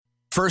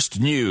First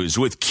News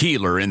with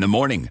Keeler in the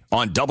morning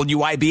on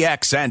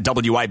WIBX and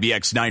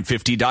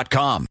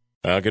WIBX950.com.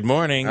 Good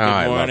morning,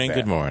 good morning,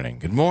 good morning,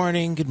 good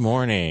morning, good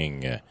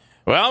morning.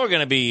 Well, we're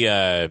going to be,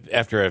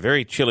 after a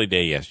very chilly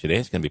day yesterday,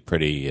 it's going to be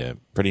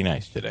pretty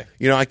nice today.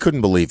 You know, I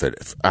couldn't believe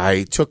it.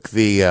 I took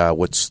the,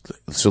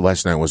 so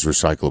last night was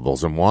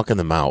recyclables. I'm walking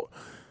them out,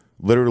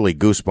 literally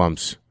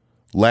goosebumps,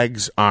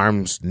 legs,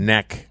 arms,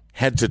 neck,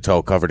 head to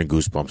toe covered in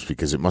goosebumps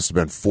because it must have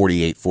been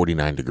 48,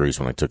 49 degrees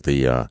when I took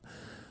the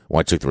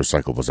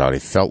recyclables out.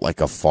 It felt like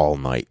a fall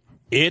night.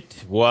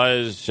 It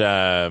was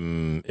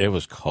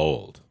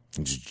cold.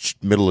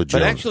 Middle of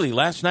June. But actually,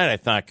 last night I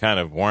thought kind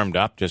of warmed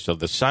up just so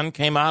the sun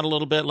came out a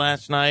little bit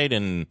last night,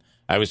 and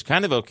I was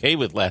kind of okay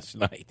with last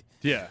night.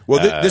 Yeah.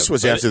 Well, this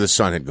was after the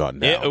sun had gone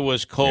down. It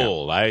was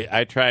cold. Yeah.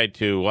 I tried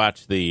to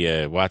watch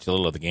a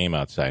little of the game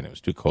outside, and it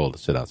was too cold to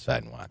sit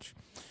outside and watch.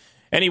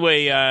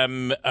 Anyway,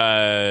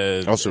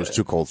 also, it was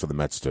too cold for the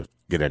Mets to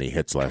get any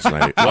hits last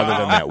night, other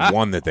than that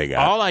one that they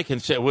got. All I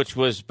can say, which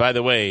was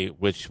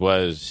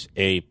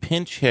a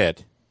pinch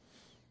hit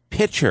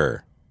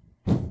pitcher.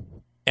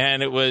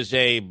 And it was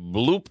a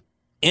bloop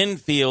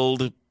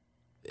infield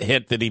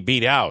hit that he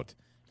beat out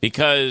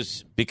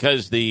because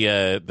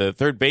the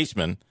third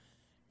baseman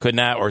could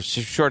not, or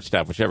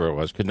shortstop, whichever it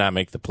was, could not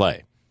make the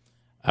play.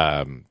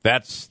 That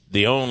was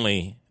the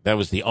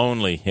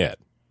only hit.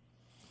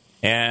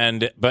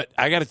 But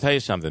I got to tell you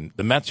something.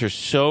 The Mets are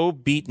so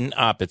beaten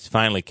up, it's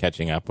finally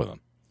catching up with them.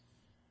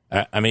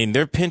 I mean,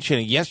 they're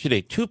pinching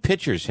yesterday. Two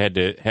pitchers had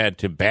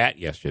to bat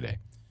yesterday.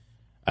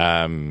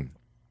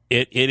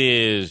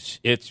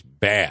 It's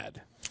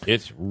bad.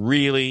 It's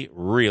really,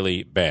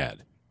 really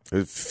bad.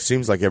 It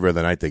seems like every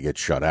other night they get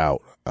shut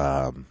out.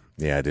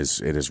 Yeah, it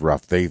is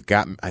rough. I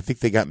think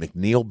they got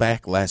McNeil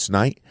back last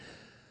night.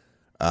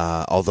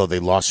 Although they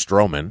lost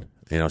Stroman.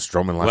 You know,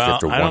 Stroman left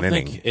after one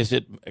inning. Is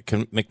it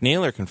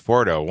McNeil or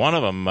Conforto? One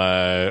of them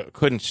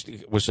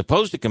was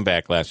supposed to come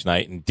back last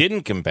night and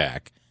didn't come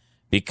back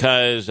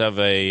because of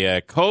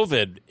a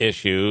COVID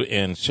issue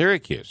in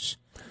Syracuse.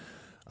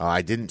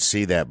 I didn't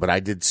see that, but I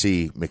did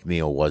see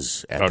McNeil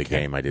was at the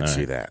game. I did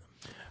see that.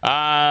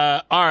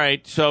 All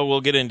right, so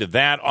we'll get into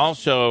that.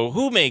 Also,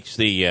 who makes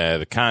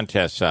the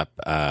contests up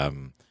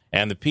and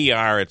the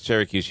PR at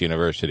Syracuse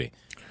University?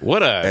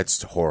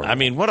 That's horrible. I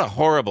mean, what a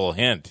horrible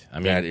hint. I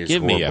mean,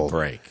 give me a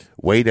break.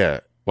 Why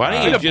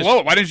don't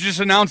you just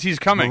announce he's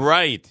coming?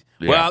 Right.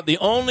 Yeah. Well, the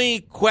only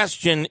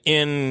question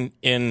in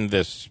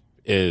this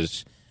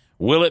is,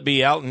 will it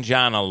be Elton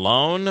John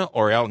alone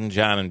or Elton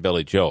John and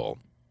Billy Joel?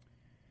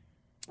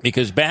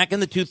 Because back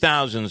in the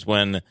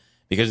 2000s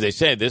because they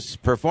say this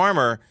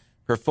performer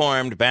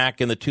performed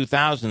back in the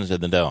 2000s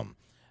at the Dome.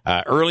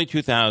 Early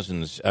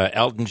 2000s,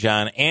 Elton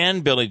John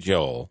and Billy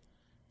Joel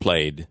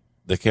played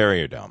the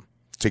Carrier Dome.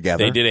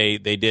 Together? They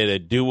did a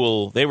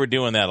duel. They were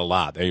doing that a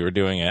lot. They were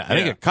doing it, I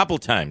think a couple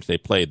times they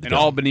played the in Dome.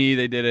 Albany,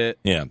 they did it.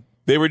 Yeah.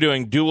 They were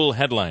doing dual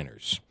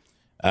headliners.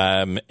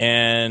 And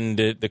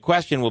the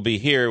question will be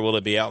here, will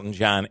it be Elton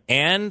John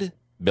and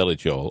Billy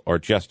Joel or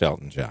just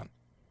Elton John?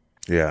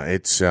 Yeah,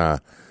 it's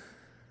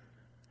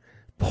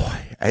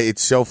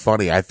it's so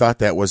funny. I thought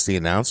that was the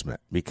announcement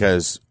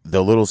because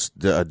the little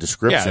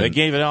description. Yeah, they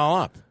gave it all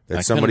up.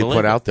 That somebody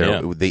put out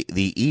there. Yeah.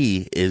 The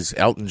E is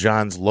Elton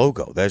John's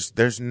logo.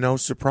 There's no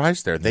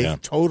surprise there. They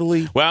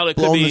totally it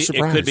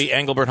could be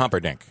Engelbert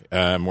Humperdinck.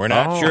 We're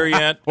not sure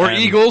yet. Or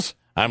Eagles.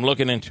 I'm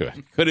looking into it.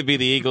 Could it be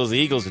the Eagles? The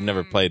Eagles have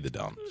never played the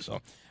Dome,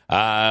 so.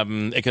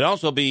 It could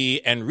also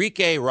be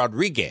Enrique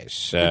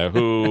Rodriguez,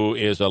 who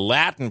is a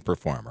Latin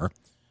performer.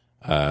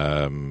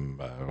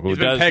 Who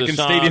does the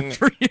song,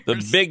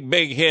 the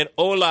big hit,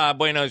 Hola,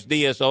 Buenos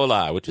Dias,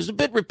 Hola, which is a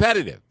bit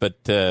repetitive, but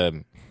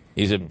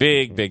he's a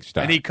big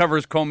star. And he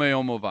covers Come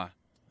Como Va.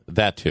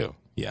 That too,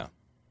 yeah.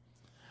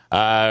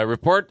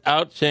 Report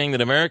out saying that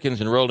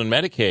Americans enrolled in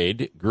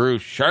Medicaid grew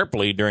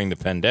sharply during the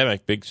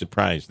pandemic. Big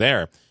surprise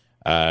there.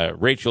 Tanya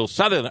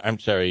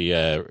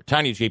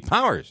G.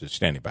 Powers is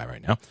standing by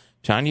right now.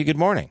 Tanya, good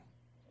morning.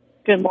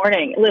 Good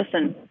morning.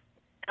 Listen,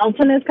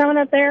 Elton is coming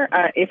up there.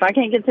 If I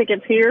can't get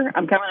tickets here,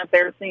 I'm coming up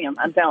there to see him.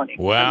 I'm telling you.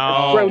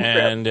 Well,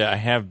 and I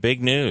have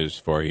big news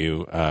for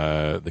you.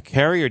 The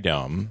Carrier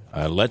Dome,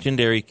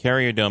 legendary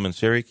Carrier Dome in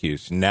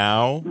Syracuse,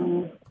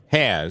 now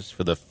has,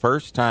 for the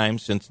first time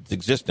since its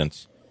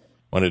existence,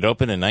 when it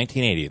opened in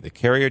 1980, the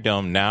Carrier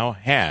Dome now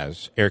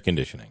has air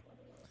conditioning,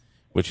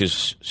 which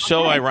is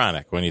so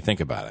ironic when you think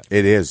about it.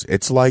 It is.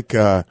 It's like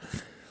the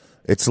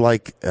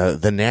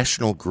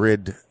National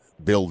Grid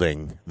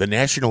building, the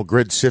National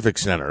Grid Civic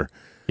Center.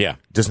 Yeah,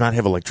 does not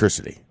have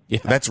electricity. Yeah,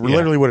 that's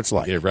literally what it's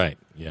like. You're right.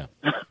 Yeah.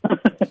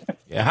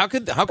 Yeah. How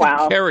could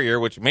Carrier,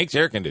 which makes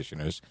air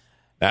conditioners,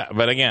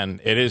 but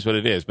again, it is what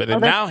it is. But it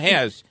now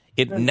has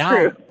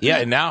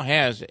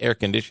air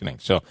conditioning.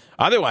 So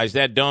otherwise,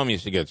 that dome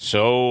used to get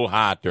so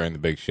hot during the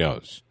big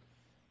shows.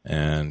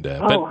 And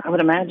I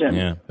would imagine.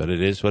 Yeah, but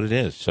it is what it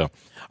is. So,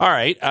 all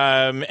right.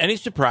 Any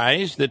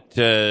surprise that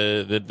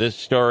this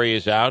story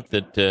is out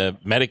that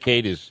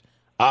Medicaid is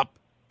up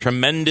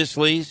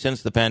tremendously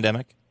since the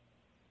pandemic?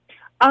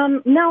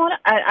 No,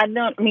 I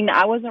don't. I mean,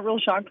 I wasn't real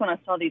shocked when I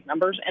saw these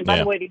numbers. And by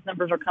Yeah. the way, these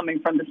numbers are coming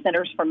from the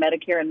Centers for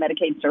Medicare and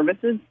Medicaid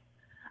Services.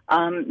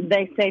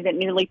 They say that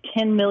nearly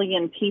 10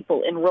 million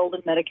people enrolled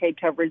in Medicaid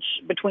coverage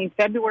between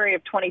February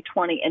of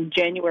 2020 and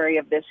January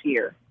of this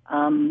year.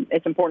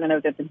 It's important to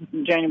note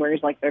that January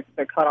is like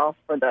the cutoff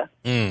for the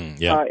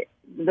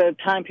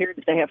time period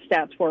that they have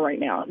stats for right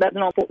now. That's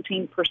an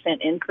 14%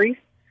 increase.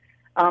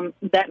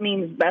 That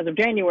means, as of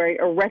January,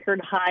 a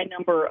record high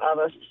number of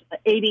us,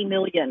 80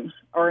 million,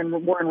 were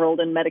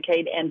enrolled in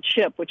Medicaid and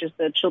CHIP, which is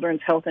the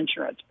Children's Health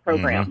Insurance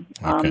Program.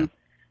 Okay.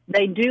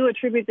 They do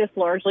attribute this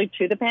largely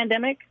to the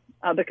pandemic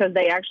because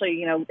they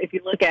actually, if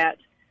you look at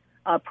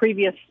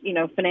previous,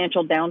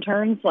 financial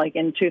downturns, like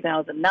in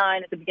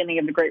 2009 at the beginning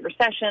of the Great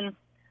Recession,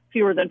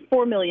 fewer than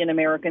 4 million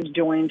Americans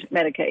joined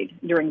Medicaid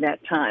during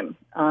that time.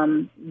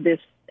 This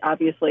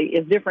obviously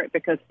is different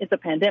because it's a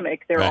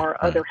pandemic. There are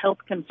other health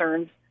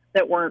concerns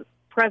that weren't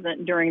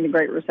present during the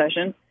Great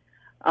Recession.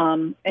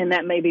 And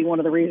that may be one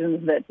of the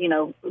reasons that,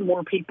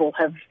 more people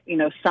have,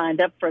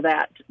 signed up for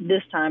that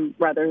this time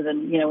rather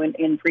than,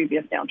 in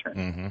previous downturns.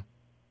 Mm-hmm.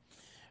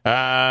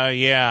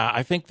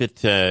 I think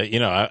that,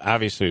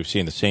 obviously we've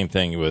seen the same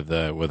thing with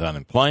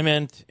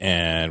unemployment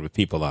and with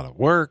people out of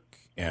work.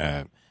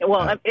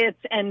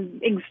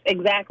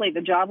 Exactly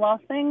the job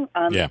loss thing.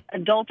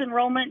 Adult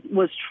enrollment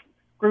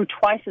grew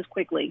twice as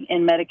quickly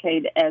in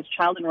Medicaid as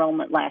child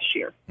enrollment last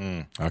year.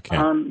 Okay.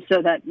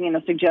 So that,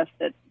 suggests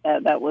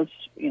that was,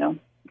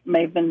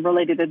 may have been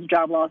related to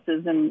job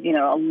losses and,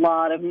 a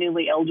lot of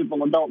newly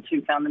eligible adults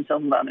who found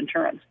themselves without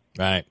insurance.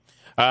 Right.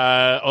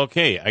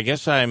 Okay. I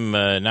guess I'm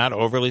not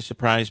overly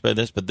surprised by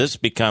this, but this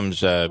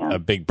becomes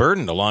a big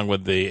burden along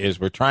with as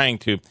we're trying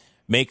to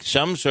make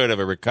some sort of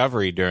a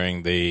recovery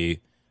during this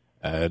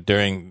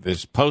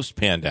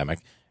post-pandemic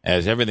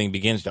as everything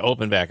begins to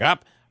open back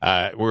up.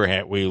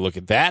 We look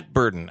at that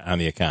burden on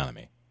the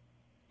economy.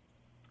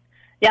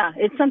 Yeah,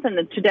 it's something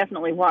to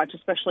definitely watch,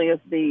 especially as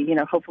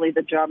hopefully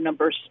the job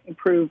numbers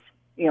improve,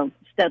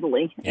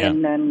 steadily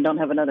and then don't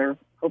have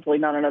hopefully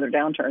not another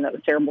downturn. That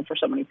was terrible for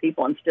so many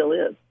people and still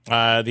is.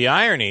 The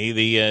irony,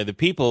 the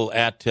people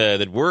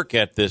that work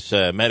at this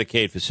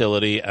Medicaid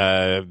facility,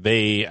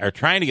 they are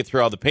trying to get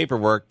through all the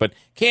paperwork, but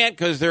can't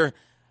because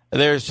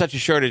there's such a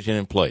shortage in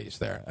employees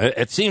there.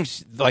 It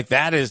seems like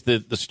that is the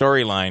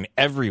storyline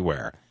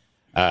everywhere.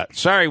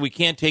 Sorry, we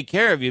can't take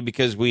care of you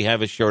because we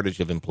have a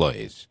shortage of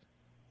employees.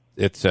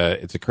 It's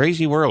a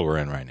crazy world we're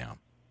in right now.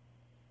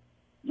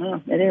 Yeah,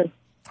 it is.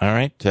 All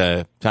right,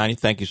 Tanya,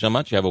 thank you so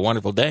much. You have a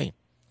wonderful day.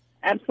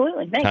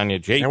 Absolutely. Thanks. Tanya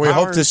J. And we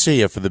hope to see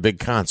you for the big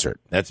concert.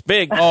 That's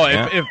big. Oh,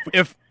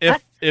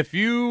 if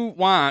you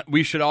want,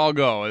 we should all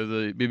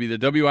go. Maybe the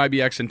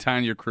WIBX and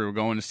Tanya crew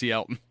going to see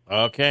Elton.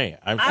 Okay,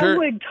 I'm sure. I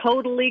would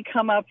totally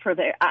come up for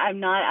that.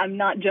 I'm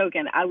not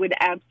joking. I would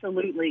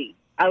absolutely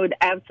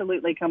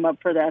come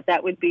up for that.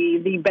 That would be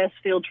the best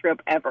field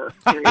trip ever.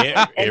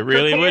 It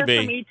really would be.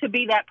 For me to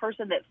be that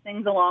person that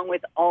sings along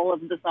with all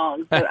of the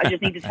songs. So I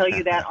just need to tell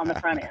you that on the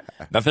front end.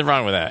 Nothing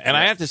wrong with that. And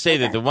I have to say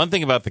that the one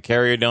thing about the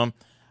Carrier Dome,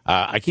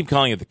 I keep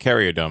calling it the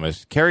Carrier Dome.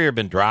 Has Carrier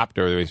been dropped,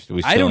 or we still?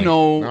 I don't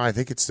know. No, I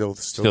think it's still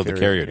the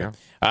Carrier Dome.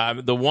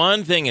 Yeah. The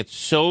one thing, it's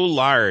so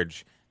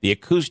large. The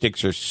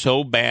acoustics are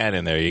so bad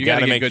in there. You got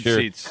to make good sure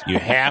seats. You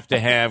have to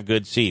have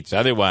good seats.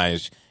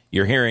 Otherwise,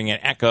 you're hearing an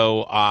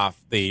echo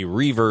off the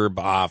reverb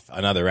off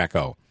another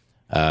echo.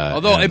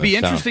 Although it'd be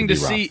interesting to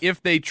see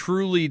if they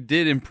truly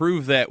did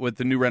improve that with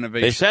the new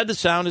renovation. They said the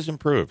sound is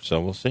improved, so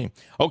we'll see.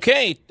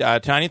 Okay,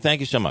 Tanya, thank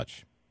you so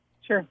much.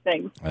 Sure,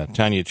 thanks.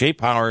 Tanya J.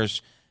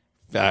 Powers,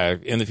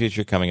 in the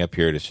future, coming up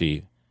here to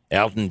see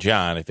Elton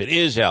John. If it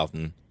is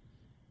Elton,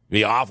 it'd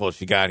be awful if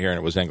she got here and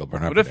it was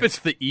Engelbert. What if it's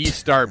the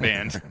E-Star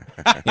Band?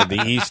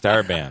 The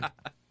E-Star Band.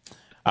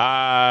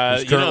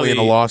 He's currently in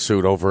a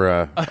lawsuit over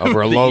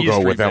a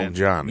logo with Elton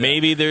John.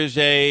 Maybe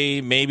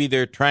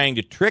they're trying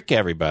to trick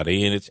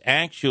everybody, and it's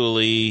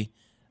actually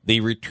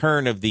the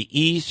return of the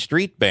E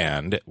Street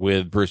Band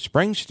with Bruce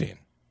Springsteen.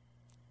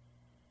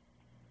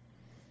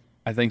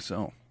 I think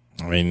so.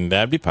 I mean,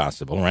 that'd be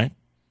possible, right?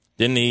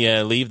 Didn't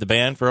he leave the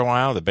band for a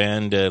while? The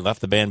band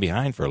left the band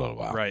behind for a little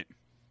while. Right.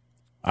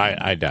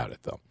 I doubt it,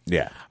 though.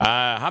 Yeah.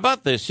 How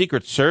about the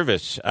Secret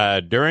Service?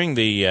 During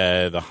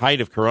the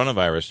height of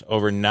coronavirus,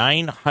 over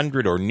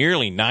 900 or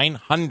nearly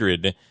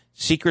 900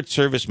 Secret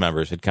Service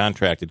members had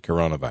contracted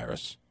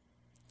coronavirus.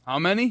 How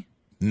many?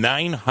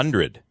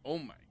 900. Oh,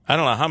 my. I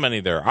don't know how many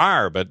there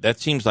are, but that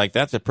seems like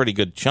that's a pretty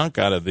good chunk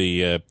out of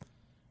the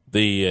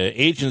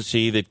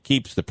agency that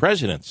keeps the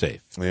president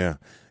safe. Yeah.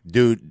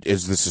 Dude,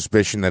 is the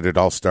suspicion that it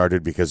all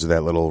started because of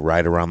that little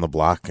ride around the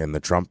block and the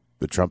Trump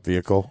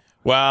vehicle?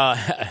 Well,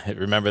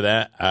 remember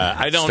that?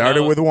 I don't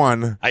started know. with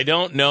one. I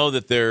don't know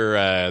that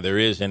there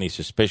is any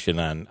suspicion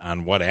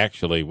on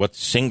what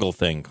single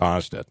thing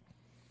caused it.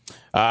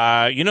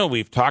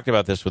 We've talked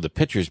about this with the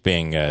pitchers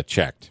being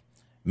checked.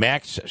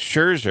 Max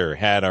Scherzer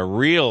had a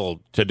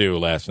real to-do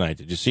last night.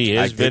 Did you see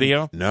his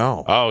video?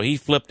 No. Oh, he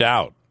flipped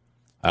out.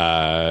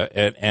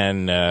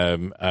 And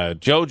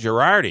Joe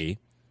Girardi,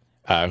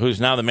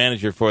 who's now the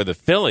manager for the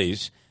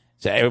Phillies,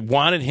 So I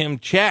wanted him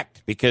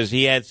checked because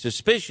he had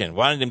suspicion,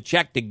 wanted him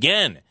checked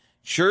again.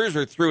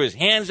 Scherzer threw his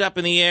hands up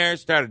in the air,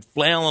 started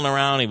flailing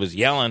around. He was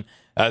yelling,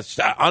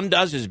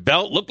 undoes his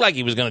belt, looked like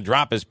he was going to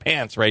drop his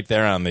pants right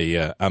there on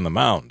the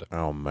mound.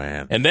 Oh,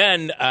 man. And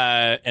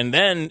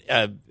then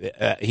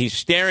he's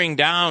staring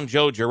down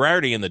Joe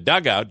Girardi in the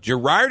dugout.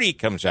 Girardi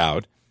comes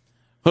out,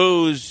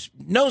 who's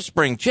no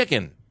spring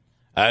chicken.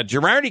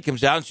 Girardi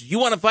comes out and says, "You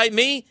want to fight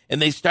me?"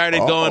 And they started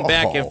going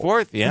back and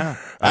forth. Yeah.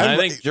 I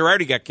think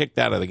Girardi got kicked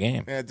out of the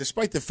game. Yeah,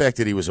 despite the fact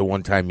that he was a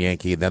one-time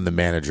Yankee and then the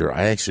manager,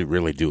 I actually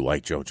really do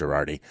like Joe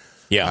Girardi.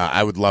 Yeah.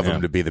 I would love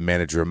him to be the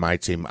manager of my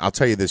team. I'll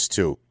tell you this,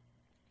 too.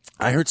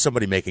 I heard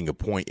somebody making a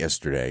point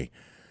yesterday.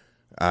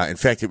 In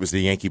fact, it was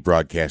the Yankee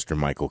broadcaster,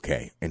 Michael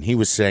Kay. And he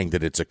was saying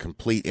that it's a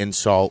complete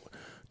insult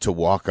to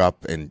walk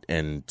up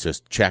and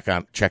just check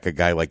a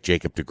guy like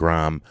Jacob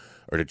deGrom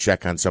or to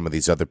check on some of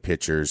these other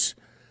pitchers.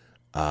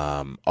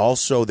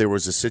 Also, there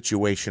was a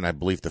situation, I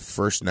believe, the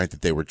first night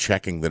that they were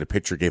checking that a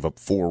pitcher gave up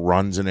 4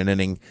 runs in an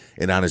inning,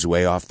 and on his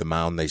way off the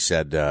mound, they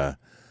said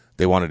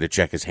they wanted to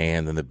check his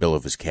hand and the bill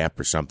of his cap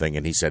or something,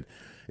 and he said,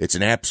 "It's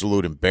an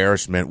absolute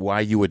embarrassment.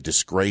 Why you would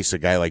disgrace a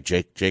guy like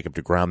Jacob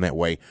deGrom that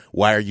way?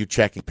 Why are you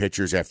checking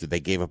pitchers after they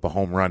gave up a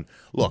home run?"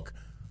 Look,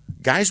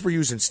 guys were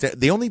using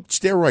the only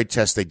steroid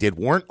tests they did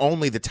weren't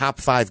only the top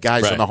 5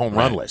 guys on the home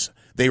run list.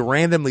 They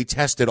randomly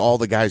tested all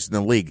the guys in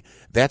the league.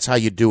 That's how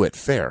you do it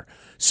fair.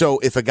 So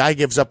if a guy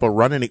gives up a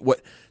run,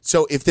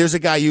 so if there's a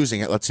guy using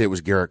it, let's say it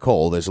was Garrett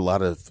Cole, there's a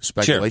lot of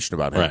speculation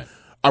about him. Right.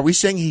 Are we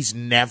saying he's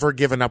never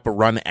given up a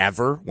run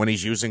ever when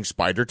he's using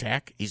Spider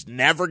Tack? He's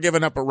never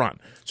given up a run.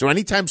 So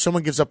anytime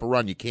someone gives up a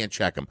run, you can't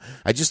check him.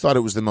 I just thought it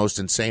was the most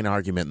insane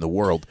argument in the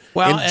world.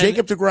 Well, and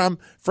Jacob deGrom,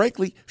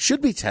 frankly,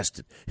 should be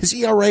tested. His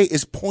ERA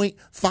is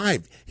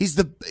 .5. He's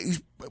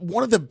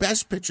one of the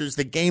best pitchers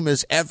the game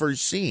has ever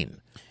seen.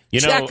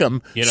 Check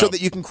him so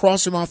that you can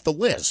cross him off the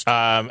list.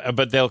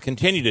 But they'll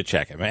continue to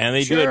check him, and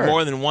they do it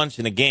more than once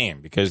in a game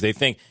because they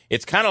think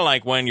it's kind of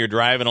like when you're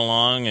driving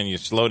along and you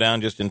slow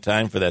down just in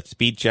time for that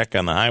speed check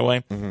on the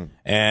highway,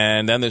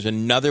 and then there's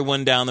another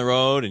one down the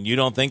road, and you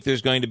don't think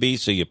there's going to be,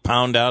 so you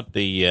pound out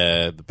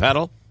the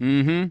pedal.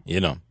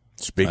 Mm-hmm.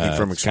 Speaking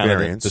from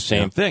experience, the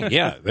same thing.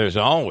 Yeah, there's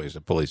always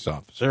a police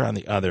officer on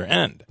the other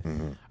end.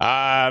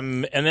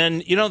 And then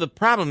the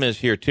problem is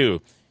here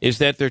too. Is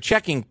that they're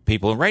checking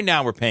people, and right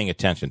now we're paying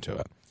attention to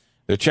it.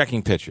 They're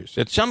checking pitchers.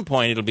 At some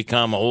point, it'll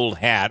become old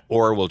hat,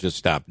 or we'll just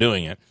stop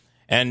doing it,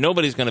 and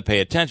nobody's going to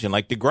pay attention.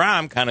 Like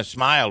deGrom kind of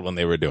smiled when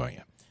they were doing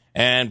it.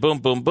 And boom,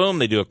 boom, boom,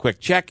 they do a quick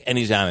check, and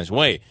he's on his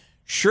way.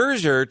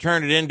 Scherzer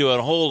turned it into a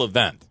whole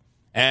event,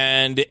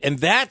 and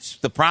that's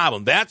the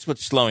problem. That's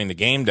what's slowing the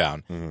game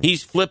down.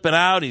 He's flipping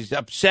out. He's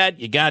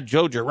upset. You got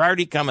Joe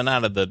Girardi coming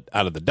out of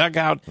the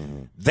dugout.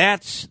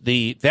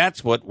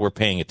 That's what we're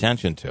paying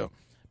attention to.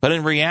 But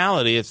in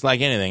reality, it's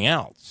like anything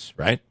else,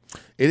 right?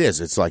 It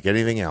is. It's like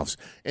anything else.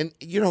 And,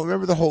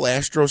 remember the whole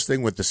Astros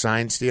thing with the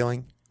sign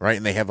stealing, right?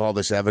 And they have all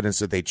this evidence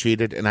that they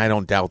cheated, and I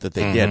don't doubt that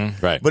they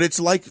did. Right. But it's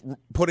like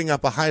putting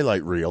up a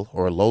highlight reel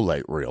or a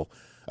low-light reel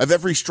of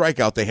every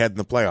strikeout they had in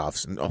the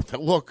playoffs. And,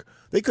 look,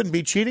 they couldn't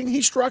be cheating.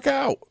 He struck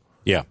out.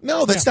 Yeah.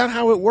 No, that's not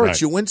how it works.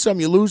 Right. You win some,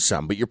 you lose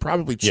some, but you're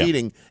probably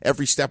cheating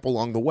every step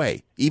along the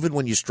way, even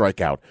when you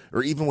strike out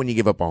or even when you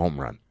give up a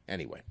home run.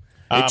 Anyway.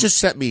 It just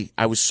set me.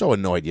 I was so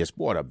annoyed. Yes,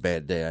 what a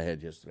bad day I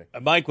had yesterday.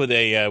 Mike, with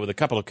a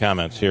couple of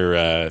comments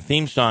here.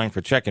 Theme song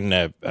for checking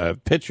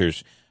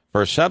pitchers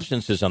for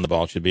substances on the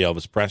ball should be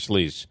Elvis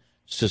Presley's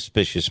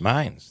 "Suspicious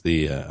Minds."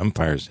 The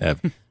umpires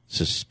have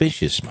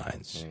suspicious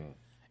minds,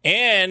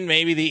 and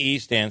maybe the E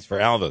stands for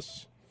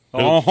Elvis.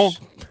 Oops.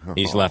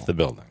 He's left the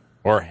building,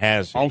 or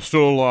has he? I'm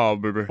still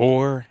alive, baby.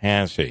 Or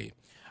has he?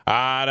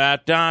 Da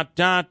da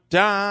da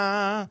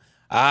da.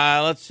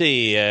 Let's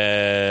see.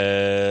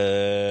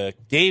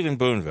 Dave in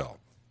Boonville.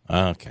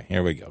 Okay,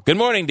 here we go. Good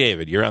morning,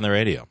 David. You're on the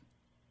radio.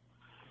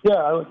 Yeah,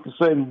 I like to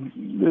say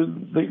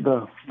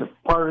the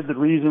part of the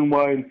reason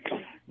why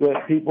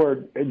that people are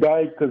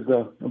died because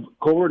of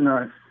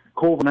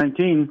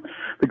COVID-19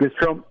 because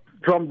Trump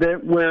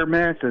didn't wear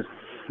masks.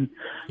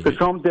 Because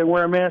Trump didn't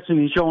wear masks, and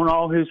he's showing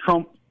all his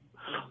Trump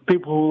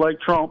people who like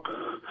Trump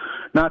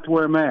not to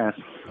wear masks.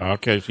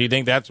 Okay, so you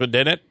think that's what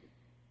did it?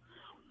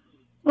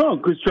 Oh,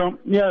 because Trump,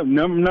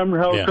 remember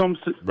how Trump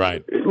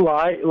lied?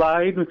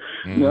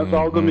 That's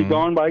all going to be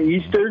gone by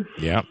Easter?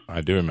 Yeah,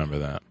 I do remember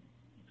that.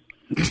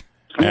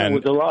 And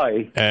it was a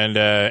lie. And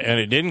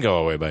it didn't go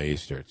away by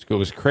Easter. It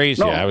was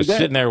crazy. I was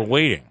sitting there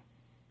waiting,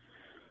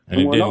 and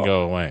it didn't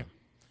go away.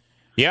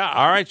 Yeah,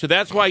 all right, so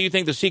that's why you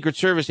think the Secret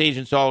Service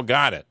agents all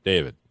got it,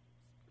 David.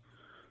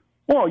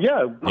 Well,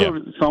 yeah.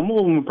 Some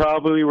of them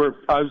probably were,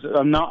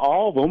 not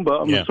all of them,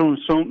 but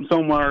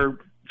some are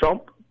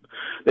Trump.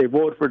 They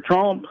voted for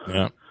Trump.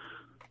 Yeah.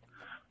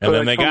 And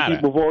then they got it.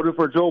 People voted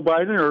for Joe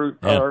Biden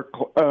or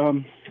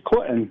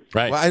Clinton.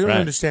 Right. Well, I don't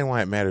understand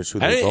why it matters who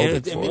they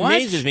voted for. It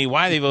amazes me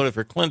why they voted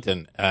for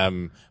Clinton.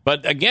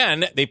 But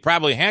again, they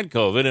probably had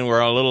COVID and were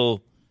a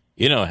little,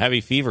 heavy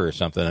fever or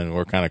something, and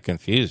we're kind of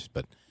confused.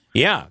 But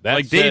yeah, that's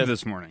like Dave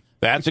this morning.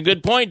 That's a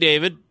good point,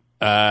 David.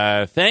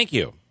 Thank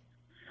you.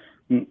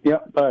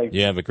 Yep. Bye.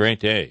 You have a great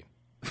day.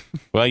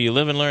 Well, you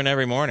live and learn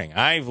every morning.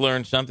 I've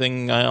learned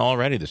something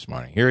already this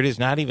morning. Here it is,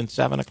 not even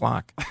 7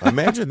 o'clock.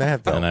 Imagine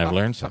that, though. And I've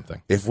learned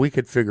something. If we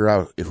could figure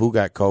out who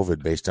got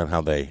COVID based on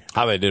how they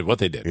did, what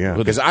they did. Yeah,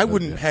 because I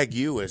wouldn't peg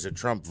you as a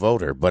Trump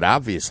voter, but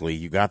obviously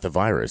you got the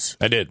virus.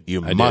 I did.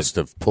 You I must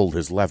did. have pulled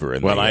his lever.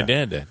 I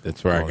did.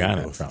 That's where I got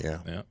it oath, from.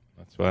 yeah.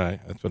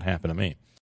 That's what happened to me.